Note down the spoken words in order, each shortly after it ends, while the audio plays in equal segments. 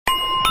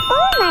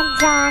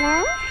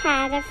Macdonald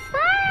had a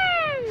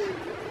farm.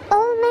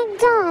 Old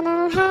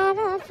Macdonald had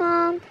a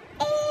farm.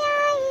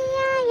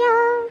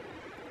 E-I-E-I-O.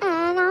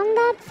 And on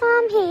that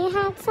farm he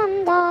had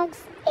some dogs.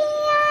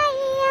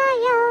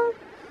 E-I-E-I-O.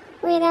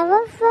 With a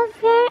woof woof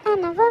here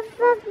and a woof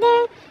woof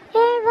there.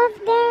 Here woof,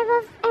 there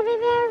woof,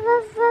 everywhere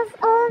woof woof.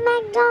 Old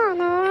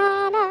Macdonald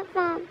had a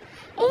farm.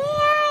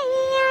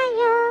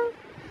 E-I-E-I-O.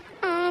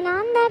 And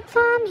on that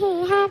farm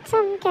he had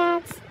some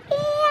cats.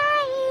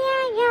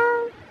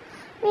 E-I-E-I-O.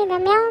 With a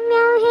meow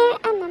meow here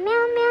and a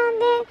meow meow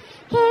there.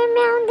 Here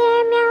meow,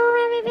 there meow,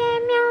 everywhere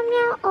meow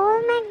meow.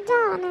 Old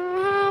Macdonald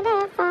had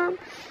a farm.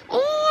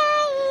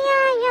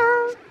 E-I-E-I-O.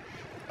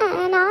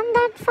 And on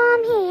that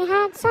farm he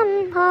had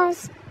some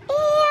horse.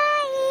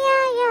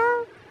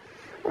 E-I-E-I-O.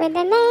 With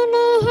a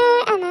neigh-neigh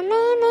here and a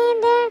neigh-neigh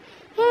there.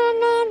 Here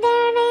neigh,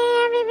 there neigh,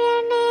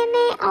 everywhere neigh,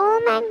 neigh.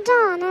 Old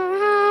Macdonald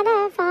had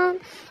a farm.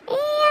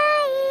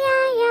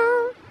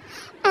 E-I-E-I-O.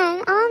 And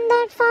on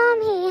that farm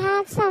he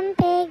had some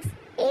pigs.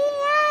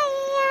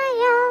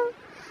 E-I-E-I-O.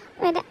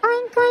 With a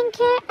oink oink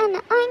here and a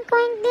oink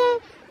oink there.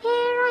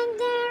 Here oink,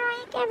 there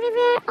oink,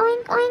 everywhere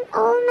oink oink.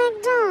 Old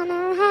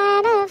Macdonald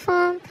had a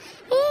farm.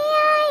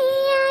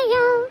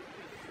 E-I-E-I-O.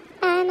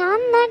 And on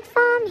that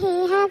farm he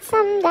had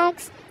some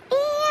ducks.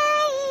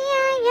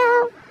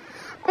 E-I-E-I-O.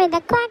 With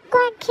a quack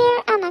quack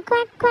here and a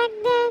quack quack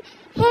there.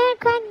 Here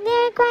quack,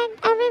 there quack,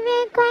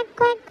 everywhere quack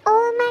quack.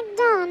 Old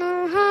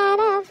Macdonald had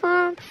a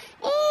farm.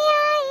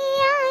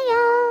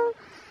 E-I-E-I-O.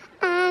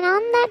 And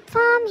on that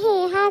farm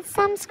he had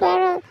some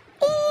squirrel.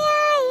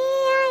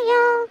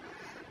 E-I-E-I-O.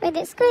 With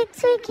a squeak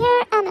squeak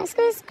here and a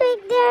squeak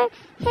squeak there.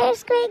 Here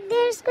squeak,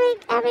 there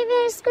squeak,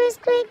 everywhere squeak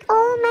squeak.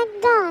 Old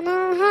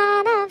Macdonald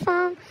had a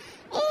farm.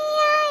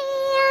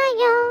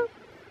 E-I-E-I-O.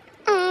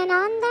 And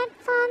on that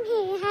farm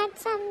he had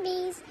some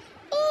bees.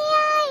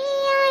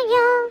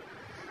 E-I-E-I-O.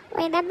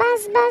 With a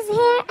buzz buzz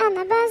here and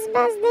a buzz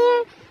buzz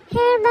there.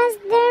 Here buzz,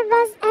 there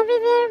buzz,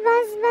 everywhere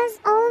buzz buzz.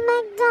 Old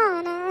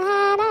Macdonald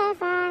had a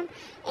farm.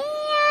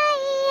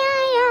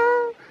 E-I-E-I-O.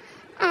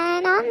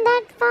 And on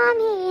that farm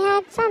he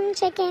had some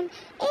chicken.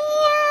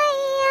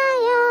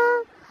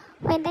 E-I-E-I-O.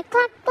 With a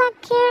cluck cluck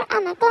here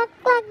and a cluck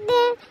cluck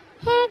there.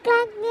 Here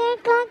cluck, there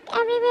cluck,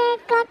 everywhere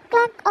cluck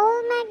cluck.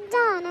 Old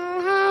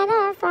Macdonald had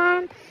a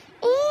farm.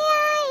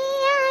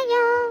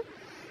 E-I-E-I-O.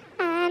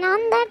 And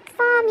on that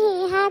farm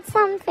he had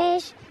some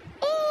fish.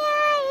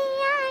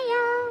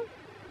 E-I-E-I-O.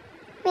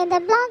 With a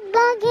blog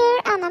blog here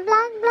and a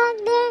blog blog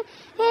there.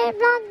 Here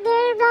blog,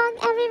 there blog,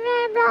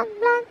 everywhere blog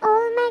blog.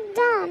 Old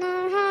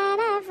Macdonald had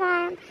a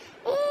farm.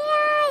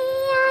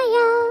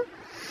 E-I-E-I-O.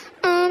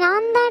 And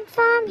on that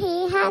farm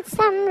he had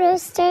some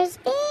roosters.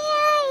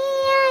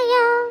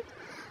 E-I-E-I-O.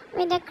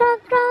 With a crow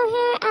crow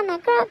here and a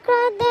crow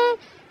crow there.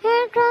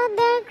 Here crow,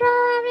 there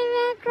crow,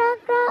 everywhere crow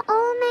crow.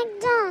 Old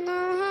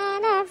Macdonald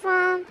had a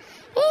farm.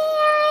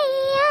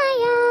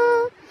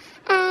 E-I-E-I-O.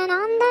 And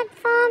on that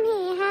farm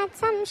he had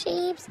some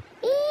sheep.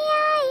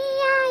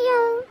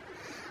 E-I-E-I-O.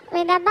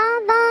 With a ba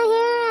ba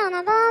here and a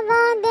ba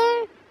ba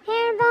there.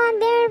 Here ba,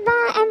 there ba,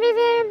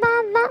 everywhere ba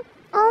ba.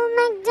 Old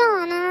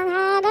Macdonald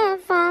had a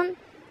farm.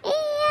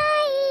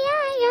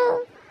 E-I-E-I-O.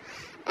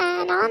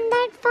 And on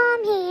that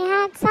farm he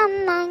had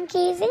some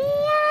monkeys.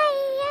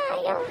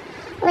 E-I-E-I-O.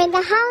 With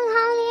a howl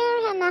howl here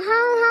and a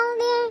howl howl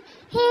there.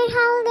 Here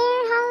howl,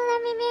 there howl,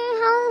 everywhere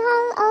howl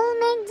howl. Old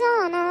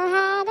Macdonald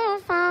had a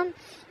farm.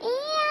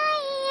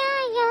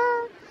 E-I-E-I-O.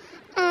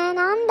 And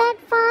on that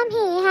farm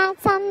he had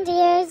some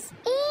deers.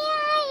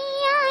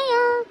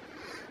 E-I-E-I-O.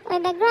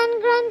 With a grunt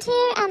grunt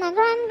here and a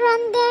grunt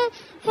grunt there.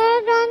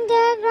 Here grunt,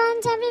 there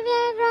grunt,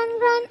 everywhere grunt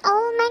grunt.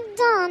 Old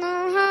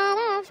Macdonald had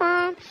a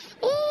farm.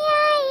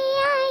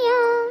 E-I-E-I-O.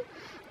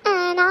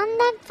 And on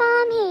that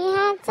farm he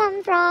had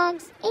some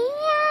frogs.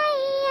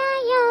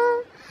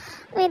 E-I-E-I-O.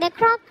 With a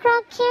croak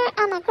croak here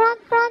and a croak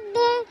croak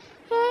there.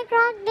 Here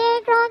croak,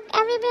 there croak,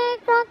 everywhere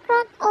croak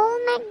croak.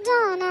 Old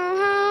Macdonald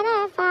had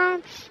a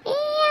farm.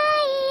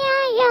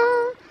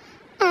 E-I-E-I-O.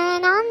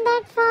 And on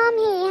that farm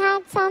he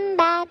had some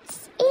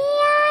bats.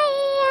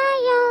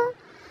 E-I-E-I-O.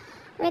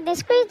 With a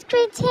screech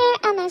screech here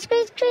and a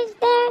screech screech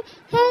there.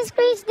 Here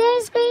screech,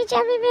 there screech,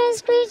 everywhere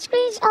screech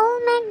screech.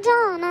 Old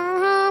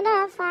Macdonald had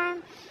a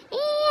farm.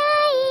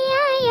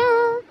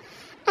 E-I-E-I-O.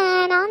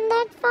 And on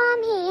that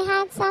farm he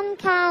had some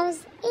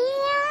cows.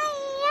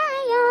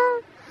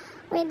 E-I-E-I-O.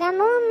 With a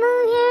moo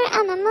moo here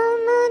and a moo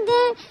moo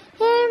there.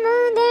 Here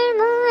moo, there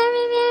moo,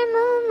 everywhere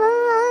moo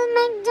moo. Old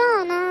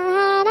Macdonald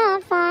had a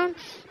farm.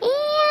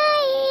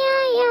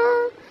 E-I-E-I-O.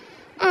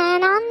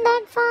 And on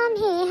that farm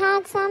he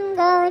had some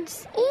goats.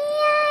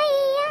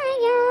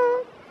 E-I-E-I-O.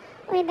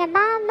 With a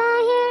ba ba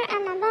here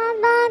and a ba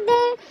ba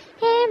there.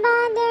 Here ba,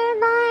 there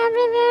ba,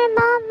 everywhere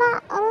ba ba.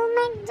 Old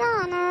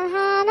Macdonald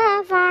had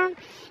a farm.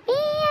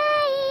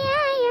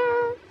 E-I-E-I-O.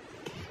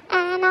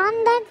 And on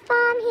that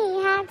farm he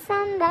had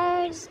some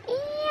birds.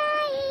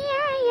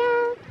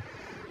 E-I-E-I-O.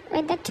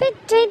 With a tweet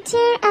tweet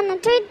here and a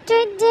tweet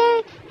tweet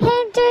there.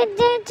 Here tweet,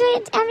 there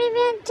tweet,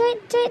 everywhere tweet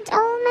tweet.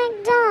 Old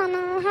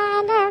Macdonald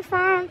had a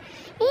farm.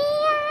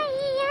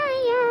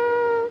 E-I-E-I-O.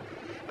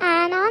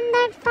 And on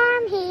that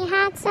farm he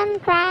had some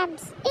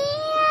crabs.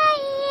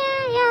 E-I-E-I-O.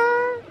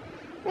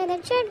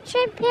 chip,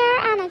 chip here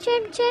and a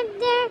chip, chip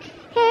there.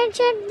 Here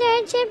chip,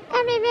 there chip,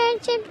 everywhere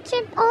chip,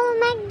 chip. Old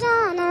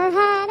Macdonald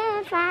had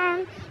a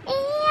farm,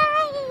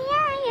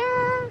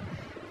 E-I-E-I-O.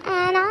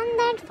 And on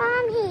that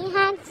farm he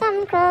had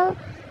some crows,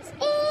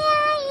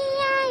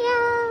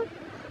 E-I-E-I-O.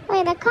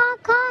 With a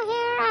caw-caw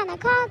here and a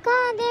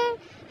caw-caw there.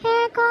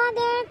 Here caw,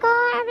 there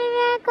caw,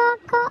 everywhere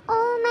caw-caw.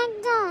 Old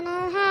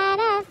Macdonald had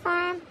a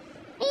farm,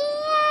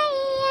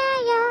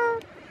 E-I-E-I-O.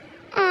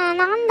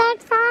 And on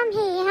that farm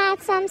he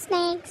had some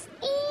snakes,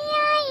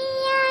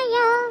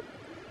 E-I-E-I-O.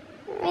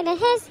 With a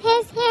hiss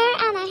here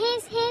and a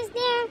hiss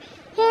there.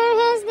 Here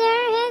hiss,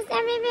 there hiss,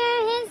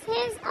 everywhere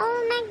hiss.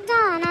 Old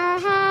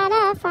Macdonald had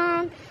a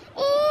farm,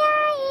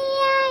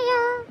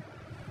 E-I-E-I-O.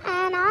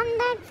 And on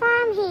that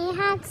farm he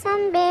had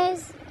some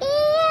bears,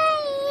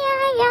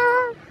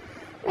 E-I-E-I-O.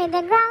 With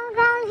a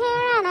growl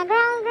here and a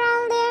growl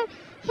there.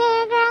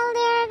 Here growl,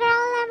 there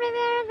growl,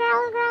 everywhere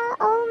growl.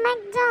 Old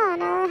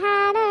Macdonald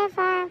had a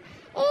farm,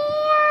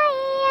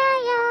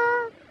 E-I-E-I-O.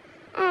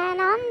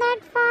 And on that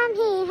farm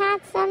he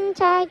had some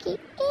turkey,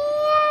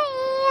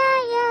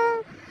 E-I-E-I-O.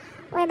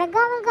 With a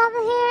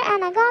gobble here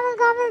and a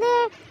gobble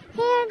there.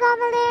 Here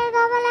gobble, there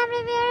gobble,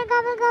 everywhere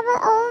gobble.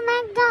 Old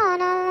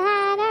Macdonald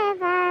had a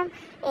farm,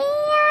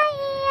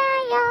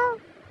 E-I-E-I-O.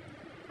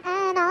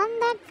 And on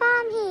that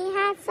farm he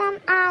had some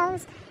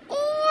owls,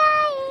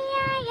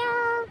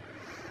 E-I-E-I-O.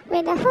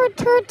 With a hoot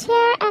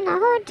here and a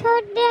hoot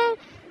there.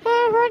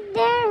 Here hoot,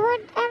 there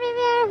hoot,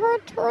 everywhere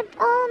hoot.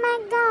 Old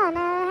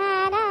Macdonald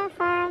had a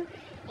farm,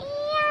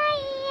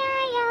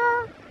 E-I-E-I-O.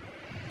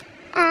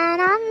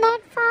 And on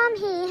that farm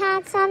he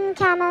had some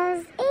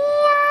camels,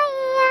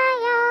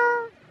 E-I-E-I-O.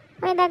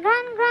 With a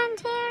grunt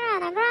here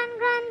and a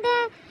grunt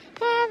there.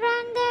 Here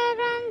grunt, there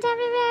grunt,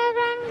 everywhere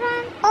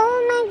grunt.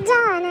 Old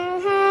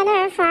Macdonald had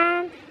a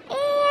farm,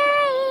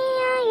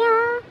 E-I-E-I-O.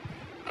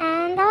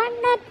 And on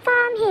that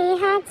farm he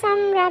had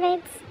some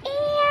rabbits,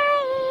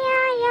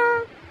 E-I-E-I-O.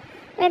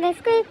 With a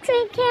squeak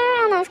here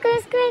and a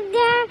squeak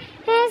there.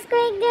 Here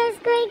squeak, there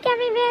squeak,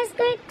 everywhere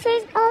squeak.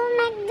 Old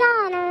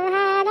Macdonald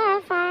had a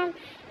farm,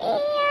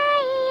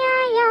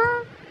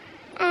 E-I-E-I-O.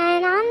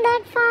 And on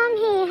that farm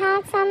he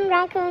had some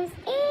raccoons,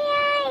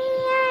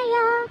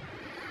 E-I-E-I-O.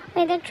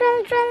 With a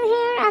trill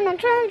here and a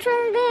trill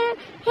there.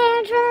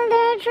 Here trill,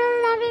 there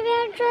trill,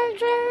 everywhere trill.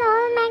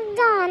 Old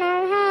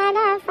Macdonald had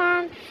a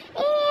farm,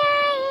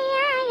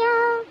 E-I-E-I-O.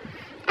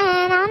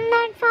 And on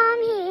that farm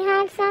he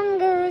had some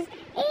goose,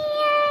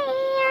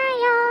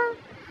 E-I-E-I-O.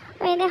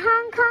 With a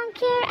honk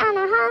here and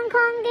a honk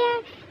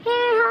there.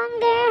 Here honk,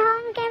 there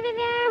honk,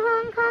 everywhere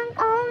honk.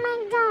 Old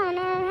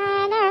Macdonald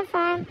had a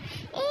farm,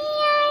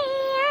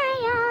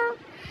 E-I-E-I-O.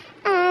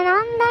 And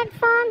on that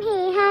farm he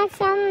had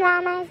some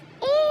llamas,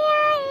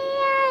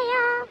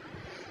 E-I-E-I-O.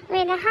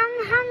 With a hum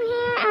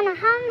here and a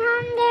hum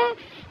there.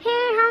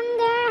 Here hum,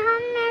 there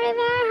hum,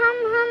 everywhere hum.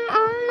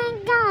 Old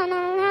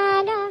Macdonald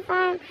had a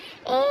farm,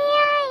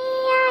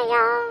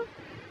 E-I-E-I-O.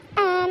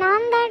 And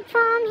on that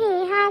farm he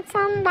had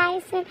some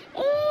bison,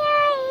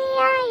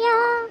 E-I-E-I-O.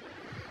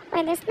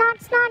 With a snot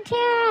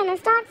here and a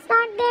snot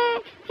there.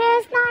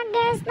 Here snot,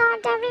 there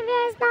snot,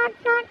 everywhere snot.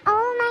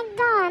 Old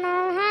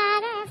Macdonald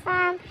had a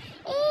farm,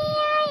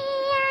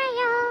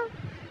 E-I-E-I-O.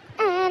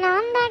 And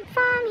on that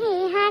farm he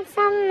had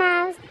some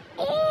mouse,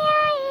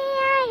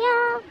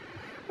 E-I-E-I-O.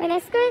 With a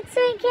squeak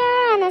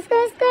here and a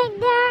squeak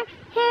there.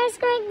 Here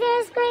squeak,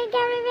 there squeak,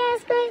 everywhere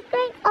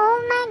squeak.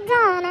 Old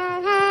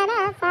Macdonald had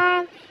a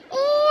farm,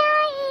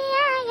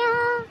 E-I-E-I-O.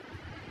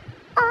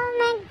 Old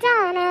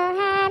Macdonald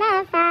had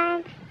a farm,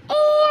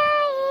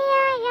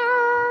 E-I-E-I-O.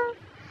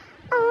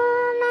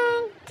 Old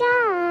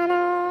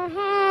Macdonald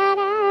had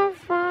a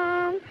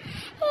farm,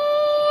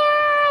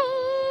 E-I-E-I-O.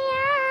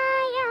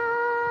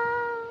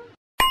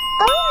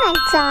 Old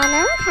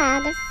Macdonald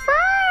had a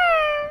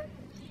farm.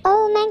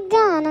 Old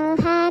Macdonald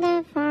had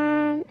a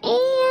farm,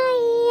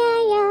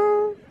 E-I-E-I-O.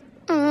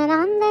 And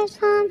on that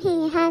farm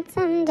he had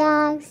some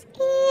dogs,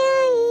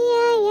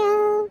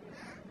 E-I-E-I-O.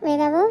 With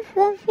a woof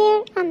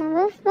here and a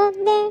woof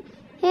there.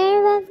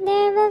 Here woof,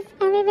 there woof,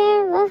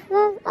 everywhere woof.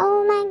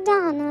 Old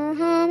Macdonald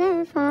had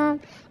a farm,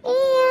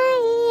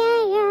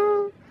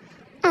 E-I-E-I-O.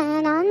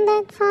 And on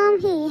that farm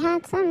he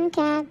had some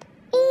cat,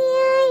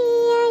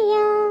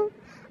 E-I-E-I-O.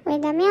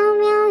 With a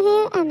meow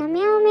here and a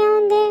meow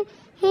there.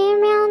 Here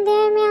meow,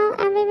 there meow,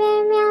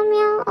 everywhere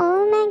meow.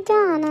 Old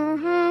Macdonald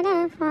had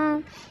a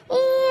farm,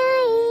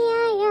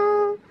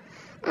 E-I-E-I-O.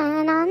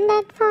 And on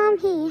that farm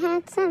he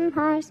had some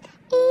horse,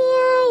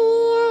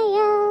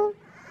 E-I-E-I-O.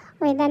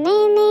 With a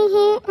neigh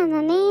here and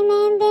a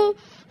neigh there.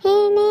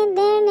 Here neigh,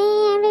 there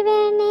neigh,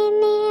 everywhere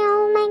neigh.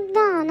 Old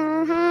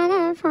Macdonald had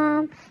a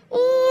farm,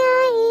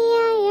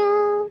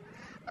 E-I-E-I-O.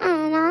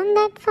 And on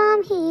that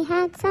farm he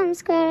had some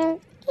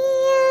squirrels,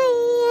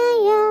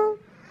 E-I-E-I-O.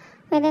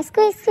 With a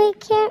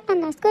squeak here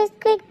and a squeak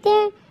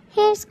there.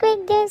 Here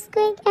squeak, there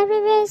squeak,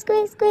 everywhere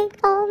squeak.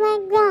 Old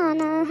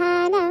Macdonald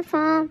had a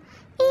farm,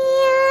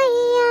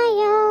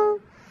 E-I-E-I-O.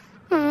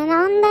 And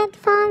on that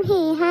farm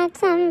he had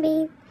some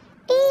bees,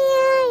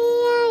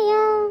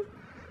 E-I-E-I-O.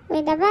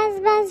 With a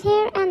buzz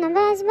here and a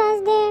buzz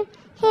there.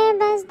 Here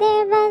buzz,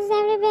 there buzz,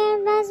 everywhere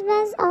buzz.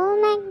 Old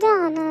Macdonald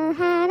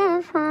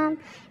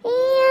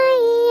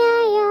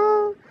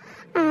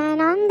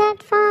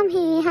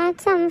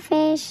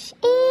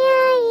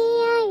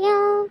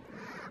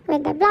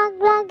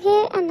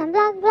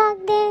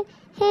there,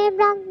 here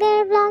block,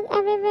 there block,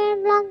 everywhere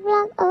block,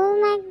 block. Old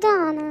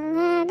MacDonald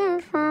had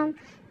a farm,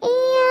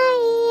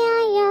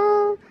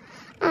 E-I-E-I-O.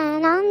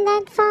 And on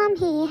that farm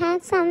he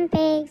had some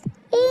pigs,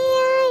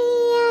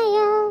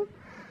 E-I-E-I-O.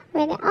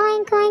 With an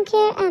oink oink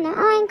here and an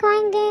oink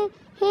oink there,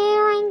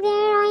 here oink,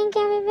 there oink,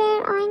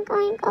 everywhere oink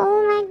oink.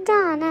 Old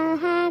MacDonald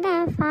had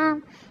a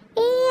farm,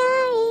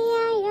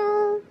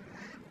 E-I-E-I-O.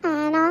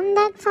 And on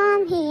that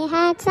farm he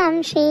had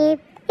some sheep,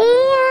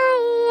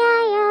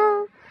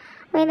 E-I-E-I-O.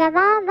 With a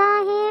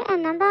ba-ba here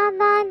and a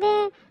ba-ba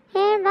there,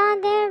 here ba,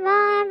 there ba,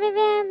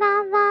 everywhere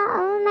ba-ba.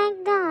 Old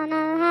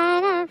MacDonald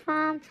had a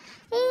farm,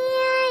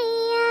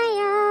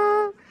 E-I-E-I-O.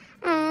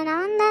 And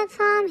on that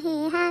farm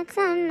he had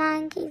some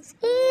monkeys,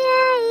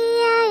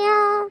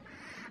 E-I-E-I-O.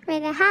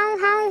 With a howl,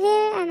 howl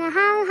here and a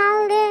howl,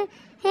 howl there,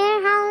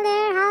 here howl,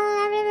 there howl,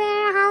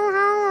 everywhere howl,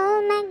 howl.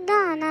 Old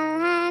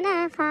MacDonald had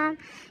a farm,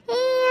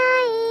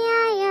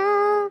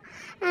 E-I-E-I-O.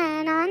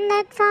 And on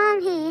that farm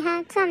he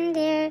had some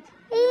deer,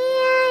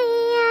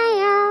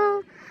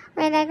 E-I-E-I-O.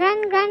 With a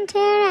grunt, grunt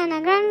here and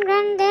a grunt,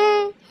 grunt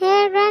there,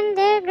 here grunt,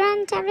 there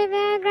grunt,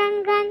 everywhere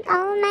grunt, grunt.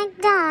 Old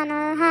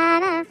MacDonald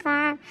had a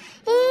farm,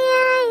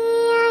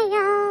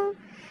 E-I-E-I-O.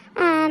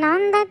 And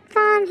on that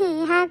farm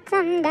he had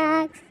some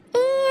ducks,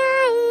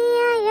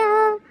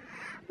 E-I-E-I-O.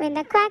 With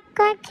a quack,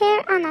 quack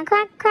here and a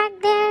quack, quack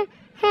there,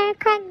 here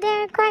quack,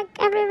 there quack,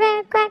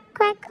 everywhere quack,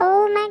 quack.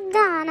 Old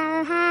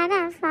MacDonald had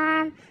a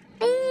farm,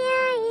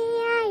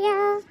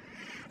 E-I-E-I-O.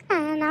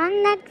 And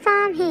on that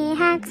farm he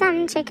had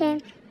some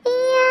chicken,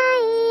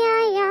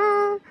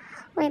 E-I-E-I-O.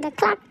 With a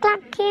cluck,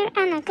 cluck here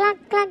and a cluck,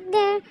 cluck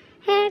there,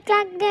 here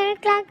cluck, there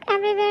cluck,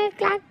 everywhere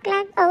cluck,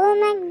 cluck. Old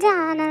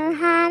MacDonald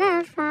had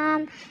a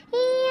farm,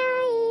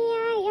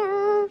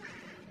 E-I-E-I-O.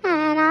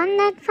 And on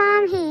that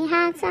farm he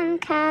had some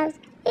cows,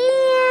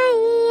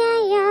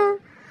 E-I-E-I-O.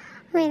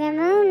 With a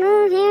moo,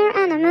 moo here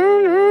and a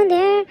moo, moo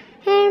there,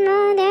 here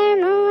moo, there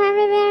moo,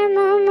 everywhere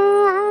moo,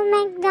 moo. Old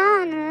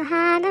MacDonald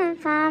had a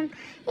farm,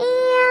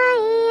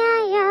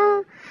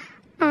 E-I-E-I-O.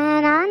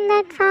 And on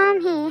that farm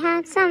he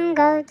had some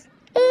goats,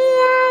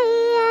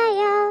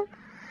 E-I-E-I-O.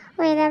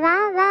 With a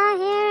ba-ba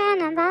here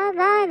and a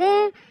ba-ba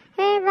there,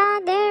 here ba,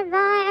 there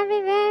ba,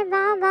 everywhere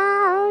ba-ba.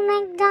 Old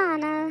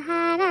MacDonald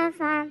had a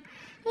farm,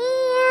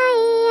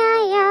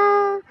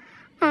 E-I-E-I-O.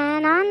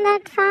 And on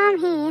that farm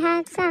he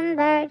had some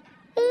birds,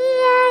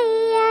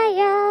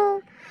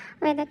 E-I-E-I-O.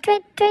 With a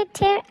twit, twit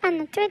here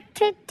and a twit,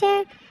 twit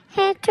there,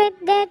 here twit,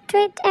 there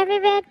twit,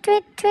 everywhere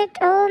twit, twit.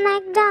 Old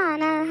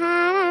MacDonald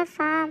had a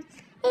farm,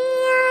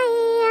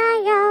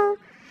 E-I-E-I-O.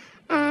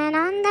 And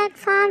on that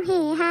farm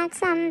he had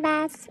some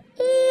bats,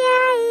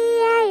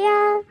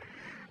 E-I-E-I-O.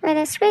 With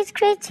a screech,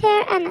 screech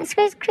here and a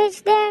screech,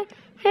 screech there,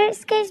 here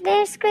screech,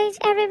 there screech,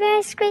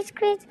 everywhere screech,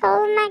 screech.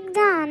 Old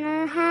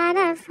MacDonald had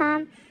a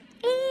farm,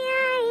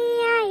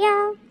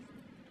 E-I-E-I-O.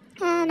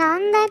 And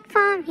on that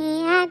farm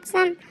he had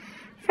some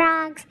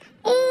frogs,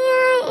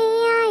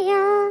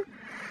 E-I-E-I-O.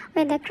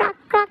 With a croak,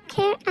 croak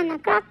here and a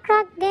croak,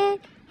 croak there,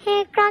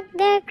 here croak,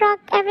 there croak,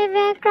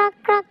 everywhere croak,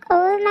 croak.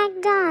 Old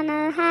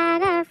MacDonald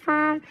had a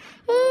farm,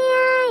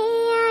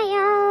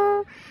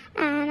 E-I-E-I-O.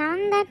 And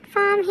on that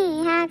farm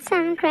he had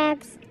some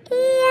crabs,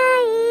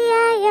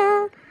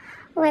 E-I-E-I-O.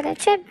 With a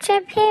chip,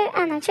 chip here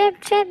and a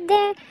chip, chip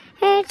there,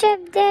 here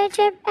chip, there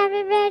chip,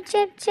 everywhere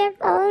chip, chip.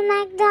 Old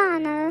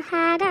MacDonald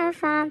had a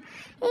farm,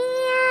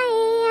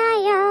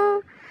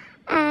 E-I-E-I-O.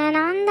 And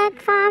on that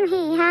farm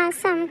he had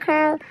some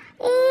crow,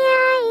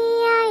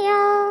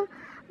 E-I-E-I-O.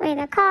 With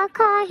a caw,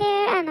 caw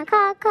here and a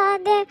caw, caw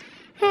there,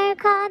 here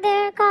caw,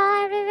 there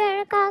caw,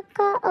 everywhere caw,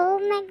 caw.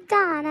 Old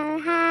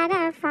MacDonald had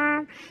a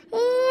farm,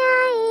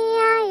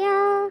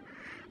 E-I-E-I-O.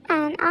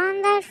 And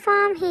on that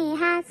farm he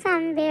had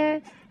some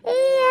beer,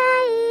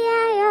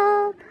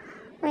 E-I-E-I-O.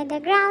 With a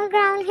growl,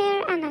 growl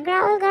here and a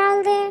growl,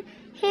 growl there,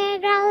 here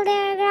growl,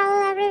 there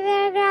growl,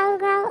 everywhere growl,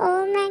 growl.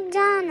 Old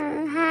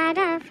MacDonald had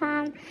a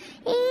farm,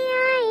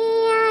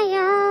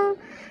 E-I-E-I-O.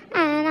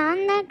 And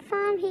on that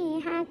farm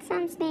he had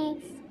some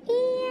snakes,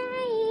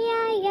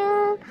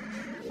 E-I-E-I-O.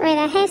 With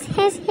a hiss,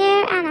 hiss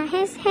here and a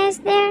hiss, hiss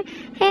there,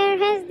 here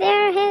hiss,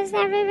 there hiss,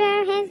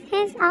 everywhere hiss,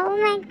 hiss. Old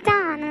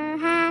MacDonald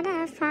had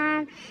a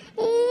farm,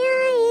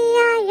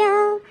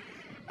 E-I-E-I-O.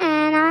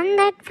 And on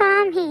that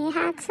farm he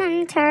had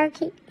some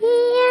turkey,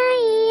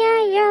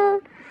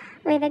 E-I-E-I-O.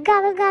 With a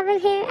gobble, gobble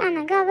here and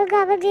a gobble,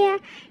 gobble there,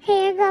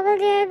 here gobble,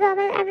 there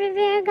gobble,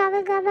 everywhere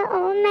gobble, gobble.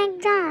 Old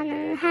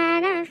MacDonald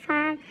had a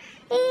farm,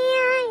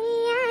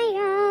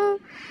 E-I-E-I-O.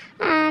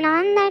 And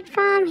on that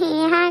farm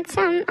he had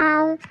some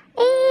owls,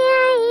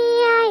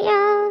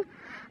 E-I-E-I-O.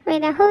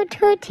 With a hoot,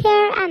 hoot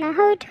here and a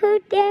hoot,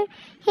 hoot there,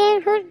 here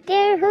hoot,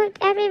 there hoot,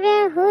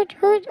 everywhere hoot,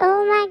 hoot.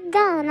 Old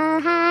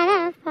MacDonald had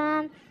a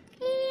farm,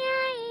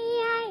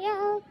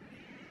 E-I-E-I-O.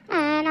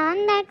 And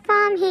on that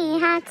farm he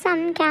had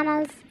some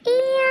camels,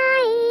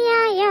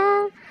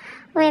 E-I-E-I-O.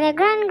 With a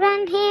grunt,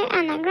 grunt here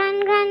and a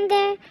grunt, grunt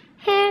there,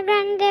 here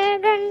grunt, there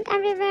grunt,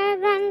 everywhere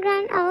grunt,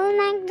 grunt. Old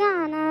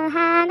MacDonald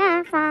had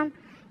a farm,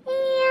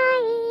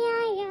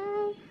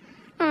 E-I-E-I-O.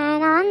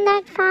 And on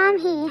that farm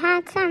he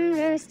had some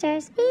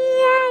roosters,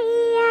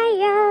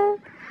 E-I-E-I-O.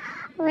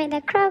 With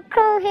a croak, croak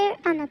crow here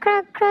and a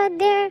crow, crow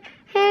there.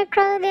 Here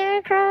crow,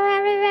 there crow,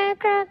 everywhere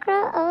crow,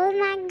 crow. Old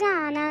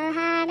Macdonald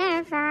had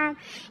a farm.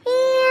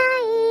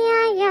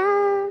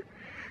 E-I-E-I-O.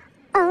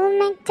 Old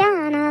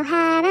Macdonald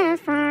had a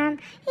farm.